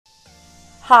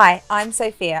Hi, I'm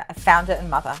Sophia, a founder and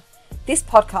mother. This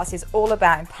podcast is all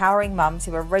about empowering mums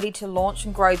who are ready to launch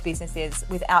and grow businesses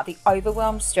without the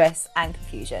overwhelm, stress and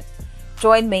confusion.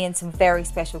 Join me and some very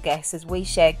special guests as we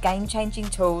share game-changing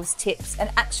tools, tips and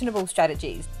actionable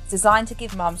strategies designed to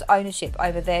give mums ownership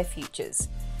over their futures.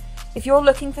 If you're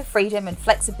looking for freedom and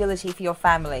flexibility for your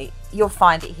family, you'll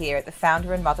find it here at the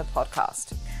Founder and Mother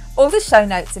podcast. All the show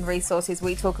notes and resources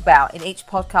we talk about in each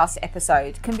podcast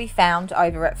episode can be found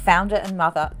over at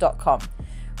founderandmother.com,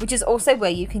 which is also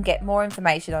where you can get more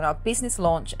information on our business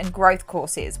launch and growth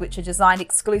courses, which are designed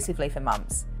exclusively for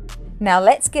mums. Now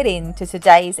let's get into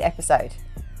today's episode.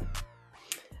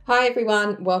 Hi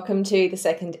everyone, welcome to the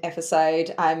second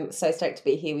episode. I'm so stoked to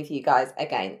be here with you guys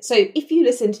again. So if you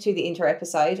listened to the intro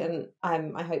episode, and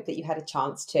I hope that you had a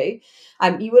chance to,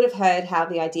 you would have heard how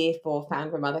the idea for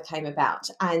Founder and Mother came about.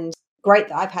 And great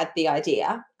that I've had the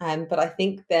idea, but I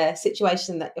think the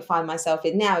situation that I find myself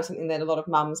in now is something that a lot of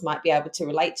mums might be able to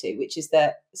relate to, which is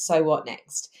the so what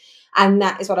next? And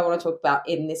that is what I want to talk about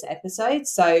in this episode.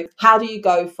 So how do you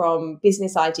go from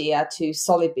business idea to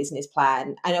solid business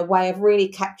plan, and a way of really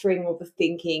capturing all the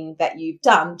thinking that you've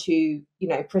done to,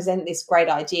 present this great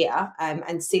idea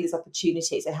and see this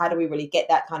opportunity. So how do we really get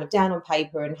that kind of down on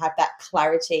paper and have that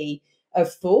clarity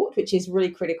of thought, which is really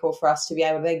critical for us to be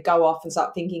able to then go off and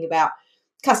start thinking about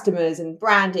customers and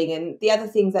branding, and the other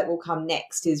things that will come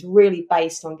next is really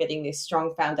based on getting this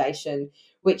strong foundation,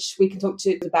 which we can talk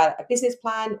to about a business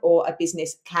plan or a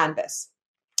business canvas.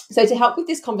 So to help with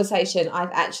this conversation,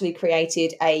 I've actually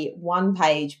created a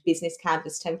one-page business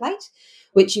canvas template,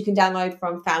 which you can download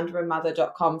from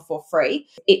founderandmother.com for free.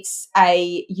 It's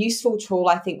a useful tool,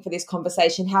 I think, for this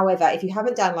conversation. However, if you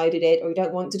haven't downloaded it or you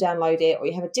don't want to download it or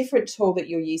you have a different tool that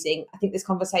you're using, I think this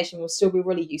conversation will still be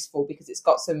really useful because it's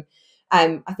got some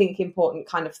I think important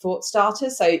kind of thought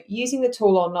starters. So using the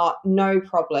tool or not, no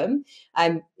problem.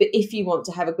 But if you want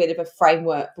to have a bit of a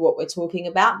framework for what we're talking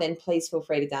about, then please feel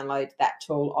free to download that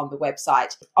tool on the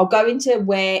website. I'll go into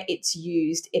where it's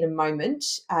used in a moment.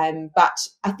 But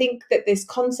I think that this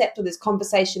concept or this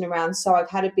conversation around, so I've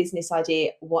had a business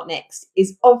idea, what next,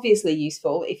 is obviously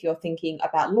useful if you're thinking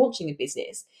about launching a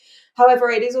business. However,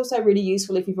 it is also really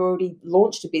useful if you've already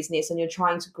launched a business and you're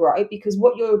trying to grow, because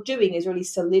what you're doing is really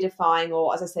solidifying,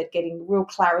 or as I said, getting real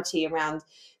clarity around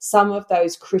some of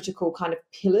those critical kind of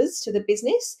pillars to the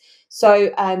business.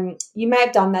 So you may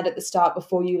have done that at the start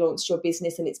before you launched your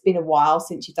business and it's been a while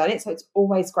since you've done it. So it's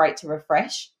always great to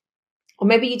refresh. Or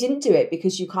maybe you didn't do it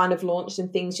because you kind of launched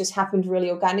and things just happened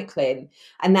really organically,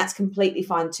 and that's completely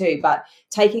fine too. But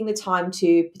taking the time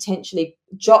to potentially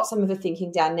jot some of the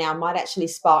thinking down now might actually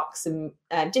spark some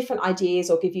different ideas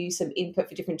or give you some input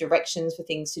for different directions for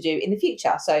things to do in the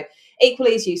future. So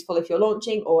equally as useful if you're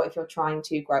launching or if you're trying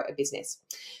to grow a business.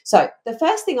 So the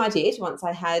first thing I did once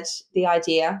I had the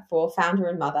idea for Founder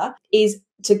and Mother is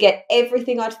to get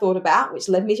everything I'd thought about, which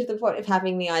led me to the point of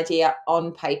having the idea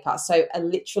on paper. So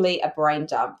literally a brain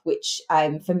dump, which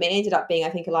for me ended up being, I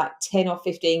think, like 10 or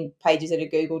 15 pages in a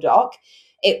Google Doc.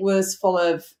 It was full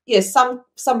of some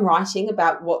writing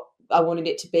about what I wanted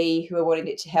it to be, who I wanted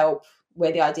it to help,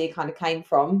 where the idea kind of came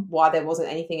from, why there wasn't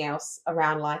anything else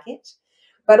around like it.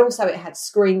 But also it had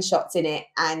screenshots in it,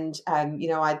 and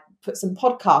I put some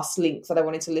podcast links that I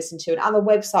wanted to listen to and other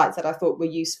websites that I thought were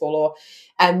useful, or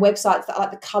websites that I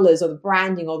like the colours or the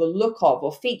branding or the look of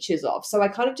or features of. So I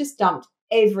kind of just dumped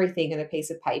everything in a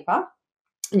piece of paper.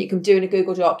 And you can do it in a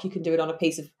Google Doc, you can do it on a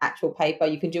piece of actual paper,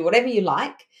 you can do whatever you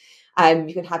like.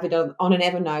 You can have it on an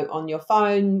Evernote on your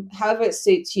phone, however it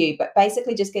suits you, but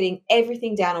basically just getting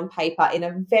everything down on paper in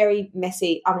a very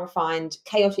messy, unrefined,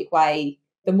 chaotic way.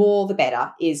 The more, the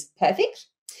better is perfect,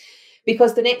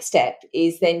 because the next step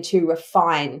is then to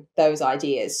refine those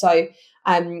ideas. So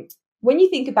when you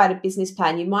think about a business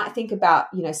plan, you might think about,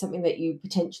 something that you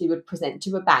potentially would present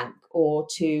to a bank or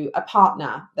to a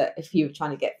partner, that if you're trying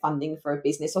to get funding for a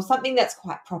business, or something that's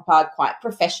quite proper, quite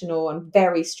professional and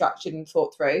very structured and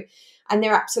thought through. And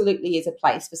there absolutely is a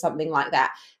place for something like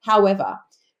that. However,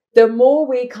 the more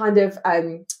we kind of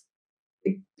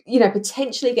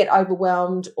potentially get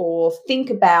overwhelmed or think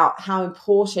about how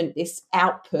important this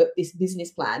output, this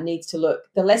business plan needs to look,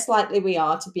 the less likely we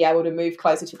are to be able to move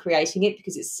closer to creating it,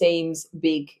 because it seems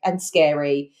big and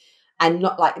scary and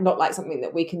not like something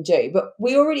that we can do. But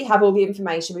we already have all the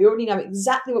information. We already know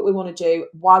exactly what we want to do,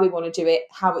 why we want to do it,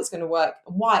 how it's going to work,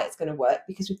 and why it's going to work,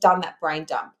 because we've done that brain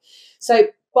dump. So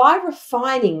by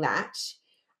refining that,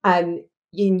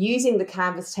 in using the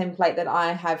Canvas template that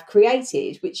I have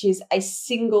created, which is a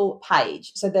single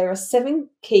page. So there are 7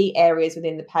 key areas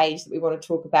within the page that we want to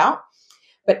talk about.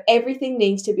 but everything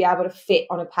needs to be able to fit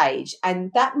on a page.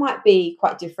 And that might be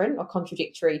quite different or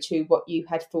contradictory to what you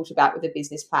had thought about with a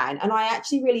business plan. And I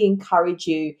actually really encourage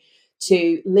you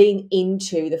to lean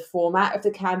into the format of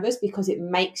the canvas, because it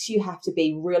makes you have to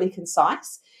be really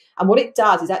concise. And what it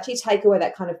does is actually take away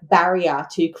that kind of barrier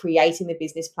to creating the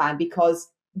business plan, because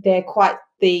they're quite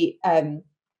the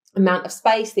amount of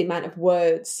space, the amount of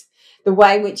words, the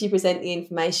way in which you present the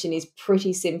information is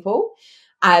pretty simple.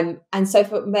 And so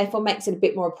therefore makes it a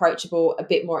bit more approachable, a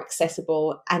bit more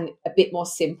accessible, and a bit more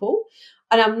simple.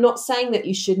 And I'm not saying that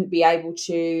you shouldn't be able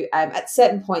to, at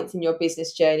certain points in your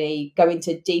business journey, go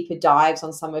into deeper dives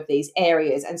on some of these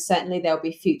areas. And certainly there'll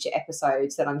be future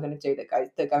episodes that I'm going to do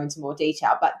that go into more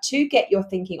detail. But to get your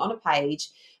thinking on a page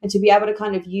and to be able to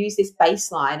kind of use this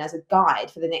baseline as a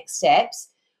guide for the next steps,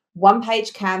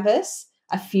 one-page canvas,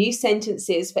 a few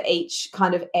sentences for each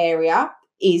kind of area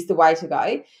is the way to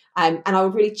go. And I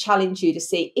would really challenge you to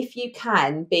see if you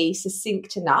can be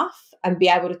succinct enough and be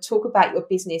able to talk about your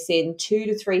business in 2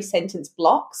 to 3 sentence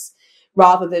blocks,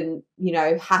 rather than,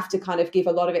 have to kind of give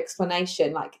a lot of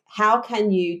explanation. Like, how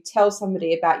can you tell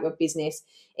somebody about your business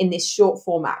in this short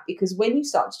format? Because when you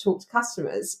start to talk to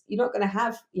customers, you're not going to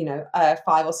have, a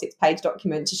 5 or 6 page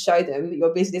document to show them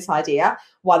your business idea,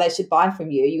 why they should buy from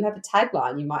you. You have a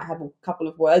tagline. You might have a couple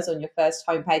of words on your first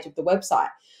homepage of the website.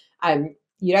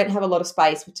 You don't have a lot of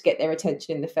space to get their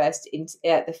attention in the first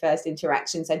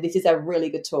interaction. So this is a really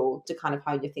good tool to kind of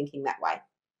hone your thinking that way.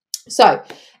 So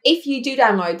if you do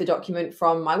download the document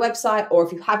from my website, or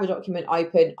if you have a document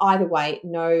open, either way,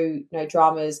 no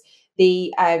dramas.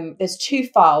 There's 2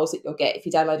 files that you'll get if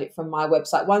you download it from my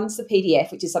website. One's the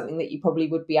PDF, which is something that you probably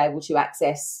would be able to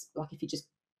access, like if you just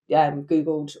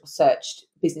Googled or searched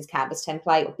business canvas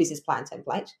template or business plan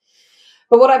template.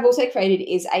 But what I've also created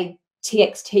is a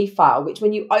TXT file, which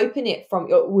when you open it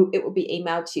it will be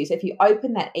emailed to you. So if you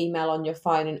open that email on your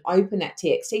phone and open that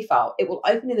TXT file, it will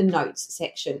open in the notes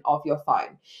section of your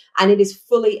phone, and it is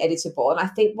fully editable. And I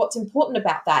think what's important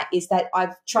about that is that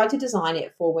I've tried to design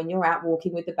it for when you're out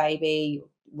walking with the baby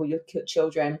or your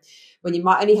children, when you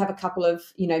might only have a couple of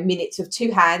minutes of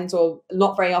 2 hands, or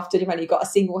not very often you've only got a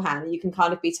single hand and you can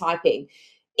kind of be typing.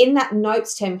 In that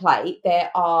notes template, there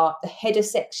are the header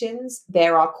sections,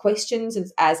 there are questions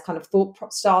as kind of thought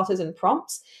starters and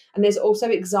prompts, and there's also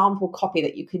example copy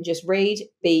that you can just read,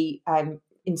 be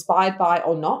inspired by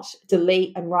or not,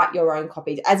 delete and write your own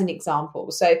copy as an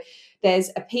example. So there's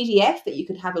a PDF that you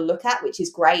can have a look at, which is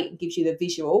great and gives you the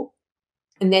visual.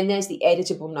 And then there's the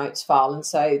editable notes file. And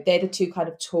so they're the 2 kind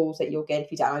of tools that you'll get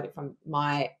if you download it from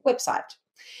my website.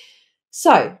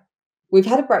 So we've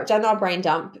done our brain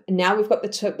dump. Now we've got the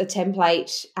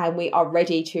template, and we are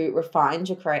ready to refine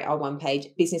to create our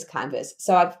one-page business canvas.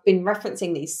 So I've been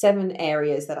referencing these 7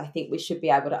 areas that I think we should be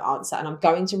able to answer, and I'm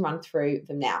going to run through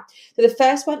them now. So the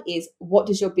first one is, what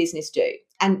does your business do?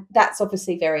 And that's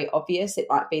obviously very obvious. It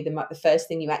might be the first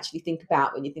thing you actually think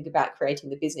about when you think about creating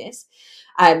the business.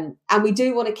 And we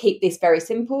do want to keep this very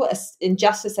simple, in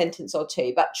just a sentence or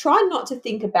 2, but try not to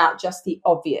think about just the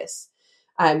obvious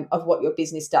of what your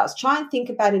business does. Try and think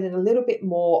about it in a little bit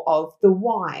more of the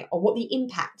why, or what the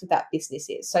impact of that business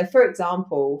is. So for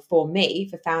example, for me,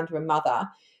 for Founder and Mother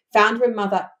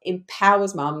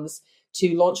empowers mums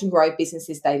to launch and grow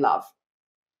businesses they love.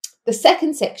 The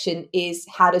second section is,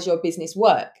 how does your business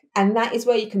work? And that is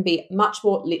where you can be much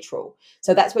more literal.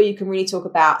 So that's where you can really talk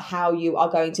about how you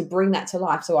are going to bring that to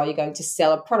life. So are you going to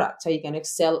sell a product? Are you going to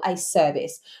sell a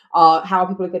service? How are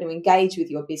people going to engage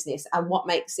with your business, and what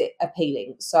makes it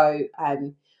appealing? So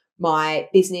my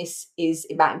business is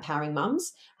about empowering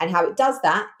mums, and how it does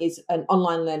that is an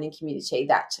online learning community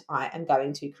that I am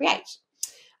going to create.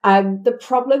 The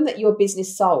problem that your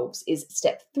business solves is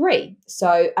step 3.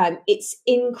 So it's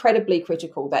incredibly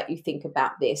critical that you think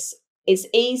about this. It's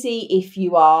easy if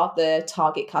you are the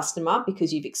target customer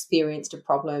because you've experienced a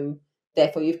problem,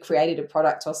 therefore you've created a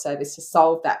product or service to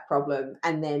solve that problem,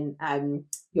 and then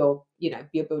you're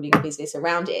building a business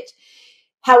around it.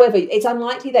 However, it's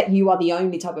unlikely that you are the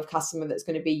only type of customer that's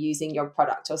going to be using your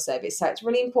product or service. So it's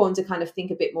really important to kind of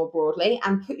think a bit more broadly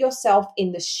and put yourself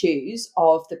in the shoes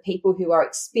of the people who are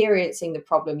experiencing the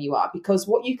problem you are. Because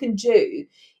what you can do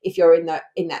if you're in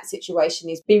that situation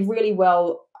is be really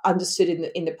well understood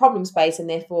in the problem space, and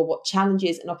therefore what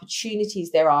challenges and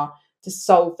opportunities there are to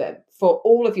solve them for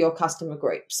all of your customer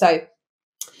groups. So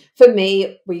for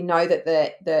me, we know that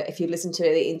if you listen to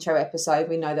the intro episode,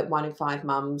 we know that 1 in 5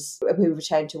 mums who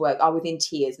return to work are within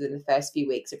tears within the first few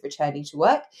weeks of returning to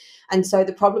work. And so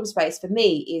the problem space for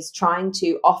me is trying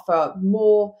to offer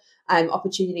more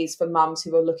opportunities for mums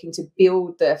who are looking to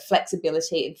build the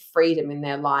flexibility and freedom in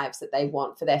their lives that they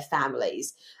want for their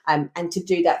families, and to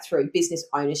do that through business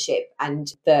ownership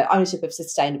and the ownership of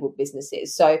sustainable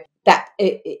businesses. So that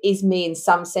it is me in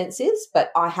some senses,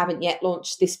 but I haven't yet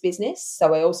launched this business.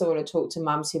 So I also want to talk to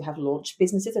mums who have launched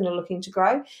businesses and are looking to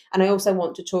grow. And I also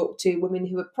want to talk to women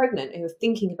who are pregnant, who are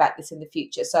thinking about this in the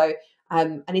future. So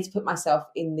I need to put myself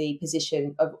in the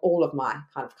position of all of my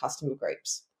kind of customer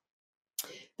groups.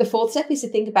 The fourth step is to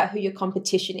think about who your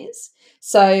competition is.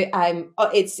 So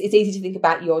it's easy to think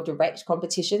about your direct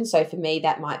competition. So for me,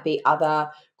 that might be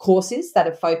other courses that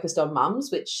are focused on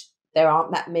mums, which there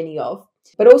aren't that many of.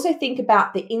 But also think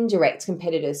about the indirect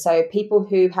competitors. So people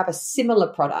who have a similar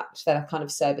product that are kind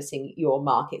of servicing your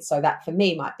market. So that for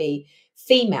me might be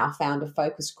female founder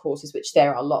focused courses, which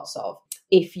there are lots of.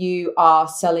 If you are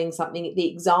selling something,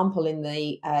 the example in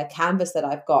the canvas that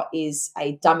I've got is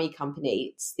a dummy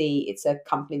company. It's a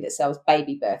company that sells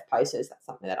baby birth posters. That's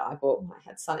something that I bought when I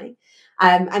had Sunny.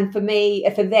 And for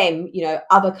them,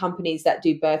 other companies that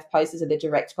do birth posters are the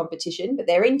direct competition, but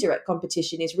their indirect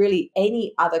competition is really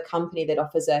any other company that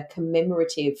offers a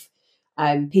commemorative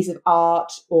piece of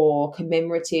art or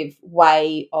commemorative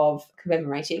way of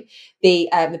commemorating the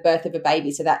birth of a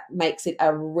baby. So that makes it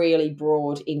a really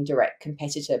broad indirect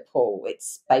competitor pool.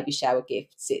 It's baby shower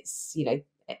gifts, it's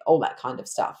all that kind of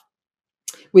stuff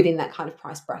within that kind of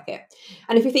price bracket.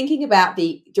 And if you're thinking about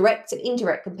the direct and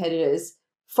indirect competitors,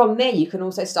 from there you can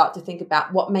also start to think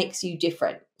about what makes you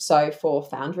different. So for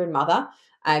Founder and Mother,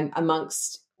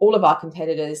 amongst all of our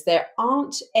competitors, there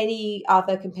aren't any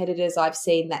other competitors I've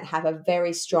seen that have a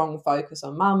very strong focus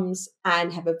on mums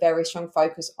and have a very strong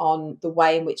focus on the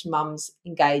way in which mums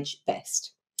engage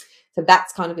best. So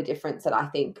that's kind of a difference that I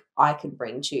think I can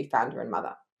bring to Founder and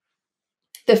Mother.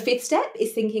 The fifth step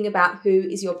is thinking about who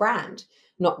is your brand,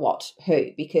 not what, who,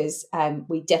 because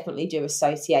we definitely do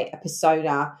associate a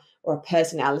persona or a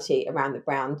personality around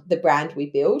the brand we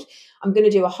build. I'm going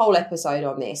to do a whole episode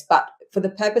on this, but for the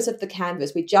purpose of the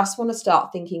canvas, we just want to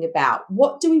start thinking about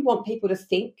what do we want people to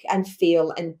think and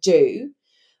feel and do,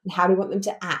 and how do we want them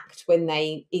to act when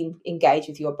they engage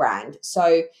with your brand.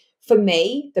 So for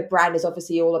me, the brand is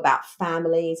obviously all about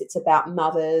families. It's about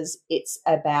mothers. It's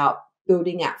about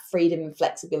building out freedom and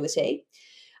flexibility.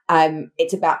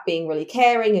 It's about being really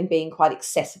caring and being quite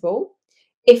accessible.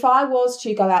 If I was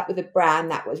to go out with a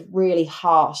brand that was really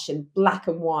harsh and black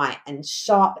and white and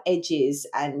sharp edges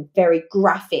and very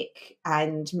graphic,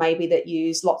 and maybe that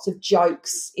used lots of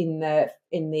jokes in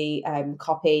the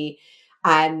copy,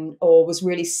 or was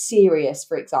really serious,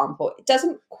 for example, it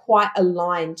doesn't quite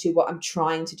align to what I'm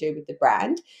trying to do with the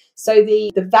brand. So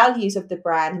the values of the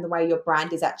brand and the way your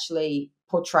brand is actually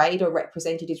portrayed or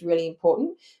represented is really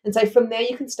important. And so from there,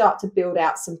 you can start to build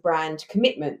out some brand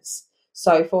commitments.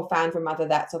 So for Founder and Mother,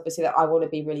 that's obviously that I want to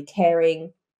be really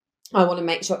caring. I want to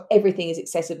make sure everything is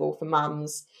accessible for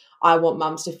mums. I want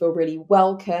mums to feel really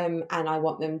welcome, and I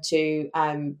want them to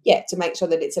make sure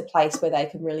that it's a place where they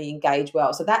can really engage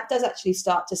well. So that does actually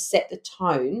start to set the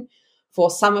tone for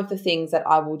some of the things that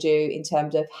I will do in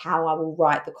terms of how I will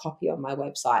write the copy on my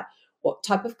website, what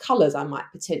type of colours I might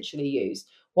potentially use,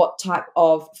 what type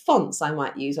of fonts I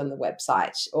might use on the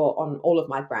website or on all of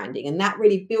my branding. And that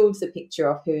really builds the picture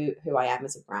of who I am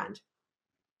as a brand.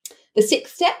 The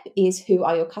sixth step is who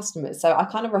are your customers? So I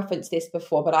kind of referenced this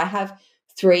before, but I have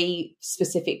 3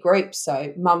 specific groups.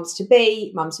 So mums to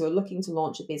be, mums who are looking to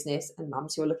launch a business, and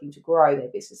mums who are looking to grow their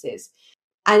businesses.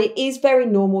 And it is very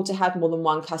normal to have more than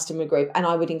one customer group. And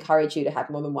I would encourage you to have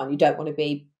more than one. You don't want to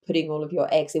be putting all of your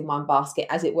eggs in one basket,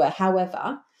 as it were.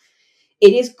 However,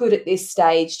 it is good at this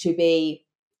stage to be,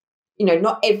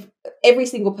 not every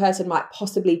single person might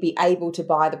possibly be able to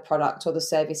buy the product or the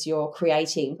service you're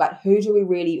creating, but who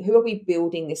are we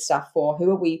building this stuff for?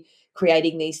 Who are we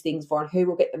creating these things for, and who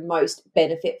will get the most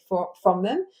benefit from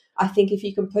them? I think if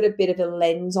you can put a bit of a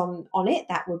lens on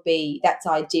it, that's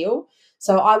ideal.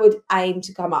 So I would aim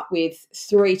to come up with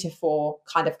 3 to 4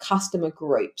 kind of customer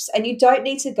groups. And you don't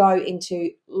need to go into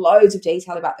loads of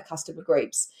detail about the customer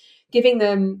groups. Giving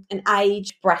them an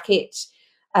age bracket,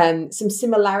 some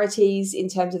similarities in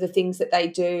terms of the things that they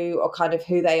do or kind of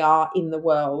who they are in the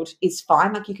world is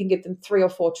fine. Like you can give them 3 or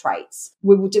 4 traits.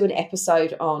 We will do an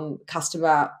episode on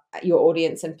customer, your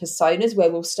audience and personas,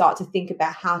 where we'll start to think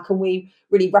about how can we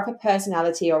really wrap a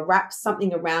personality or wrap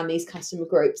something around these customer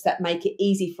groups that make it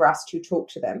easy for us to talk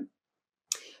to them.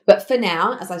 But for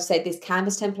now, as I've said, this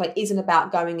Canvas template isn't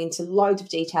about going into loads of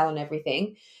detail on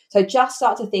everything. So just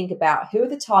start to think about who are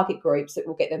the target groups that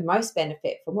will get the most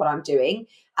benefit from what I'm doing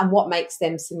and what makes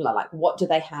them similar, like what do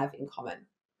they have in common?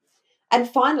 And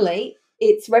finally,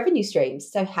 it's revenue streams.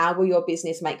 So how will your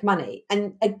business make money?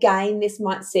 And again, this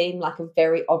might seem like a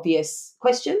very obvious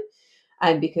question,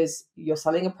 and because you're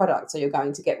selling a product, so you're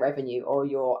going to get revenue, or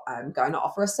you're going to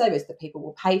offer a service that people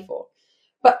will pay for.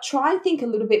 But try and think a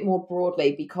little bit more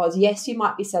broadly, because yes, you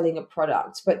might be selling a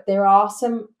product, but there are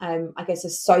some, I guess,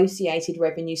 associated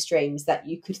revenue streams that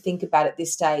you could think about at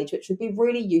this stage, which would be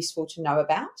really useful to know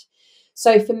about.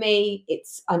 So for me,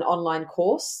 it's an online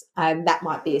course. That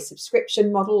might be a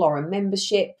subscription model or a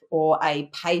membership or a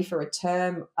pay for a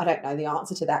term. I don't know the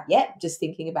answer to that yet. Just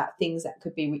thinking about things that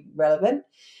could be relevant.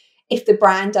 If the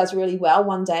brand does really well,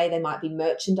 one day there might be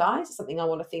merchandise, something I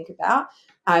want to think about.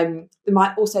 There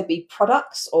might also be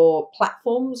products or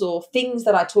platforms or things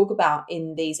that I talk about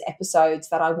in these episodes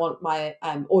that I want my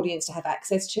audience to have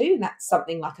access to. And that's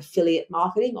something like affiliate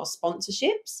marketing or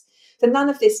sponsorships. So none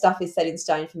of this stuff is set in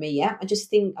stone for me yet. I'm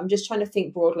just trying to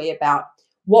think broadly about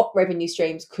what revenue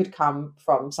streams could come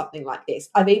from something like this.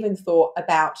 I've even thought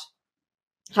about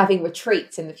having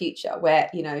retreats in the future where,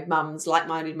 mums,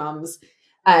 like-minded mums,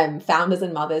 founders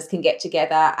and mothers can get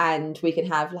together, and we can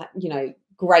have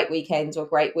great weekends or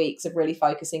great weeks of really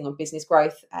focusing on business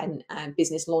growth and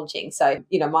business launching. So,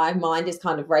 my mind is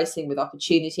kind of racing with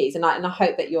opportunities, and I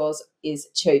hope that yours is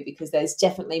too, because there's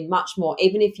definitely much more.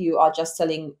 Even if you are just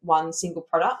selling one single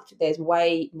product, there's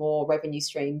way more revenue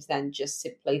streams than just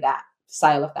simply that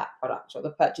sale of that product or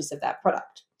the purchase of that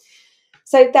product.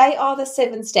 So they are the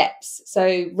 7 steps.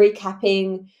 So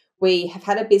recapping, we have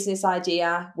had a business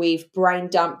idea, we've brain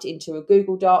dumped into a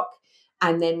Google Doc,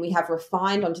 and then we have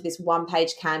refined onto this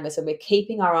one-page canvas, and we're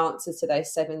keeping our answers to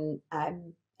those 7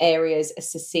 areas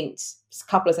as succinct, a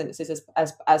couple of sentences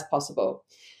as possible.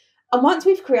 And once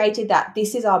we've created that,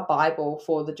 this is our Bible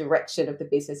for the direction of the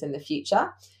business in the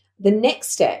future. The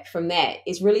next step from there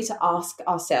is really to ask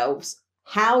ourselves,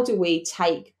 how do we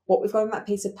take what we've got on that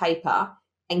piece of paper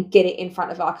and get it in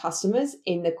front of our customers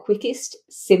in the quickest,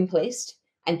 simplest,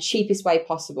 and cheapest way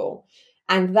possible?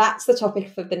 And that's the topic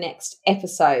for the next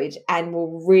episode, and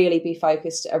will really be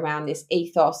focused around this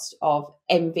ethos of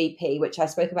MVP, which I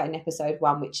spoke about in episode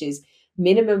 1, which is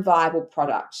minimum viable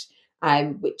product,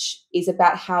 which is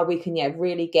about how we can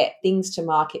really get things to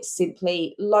market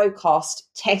simply, low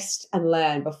cost, test and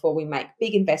learn before we make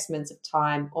big investments of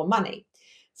time or money.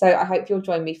 So I hope you'll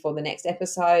join me for the next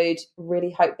episode.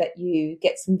 Really hope that you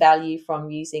get some value from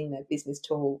using the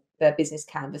business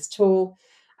canvas tool.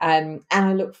 And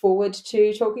I look forward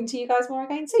to talking to you guys more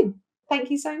again soon. Thank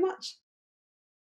you so much.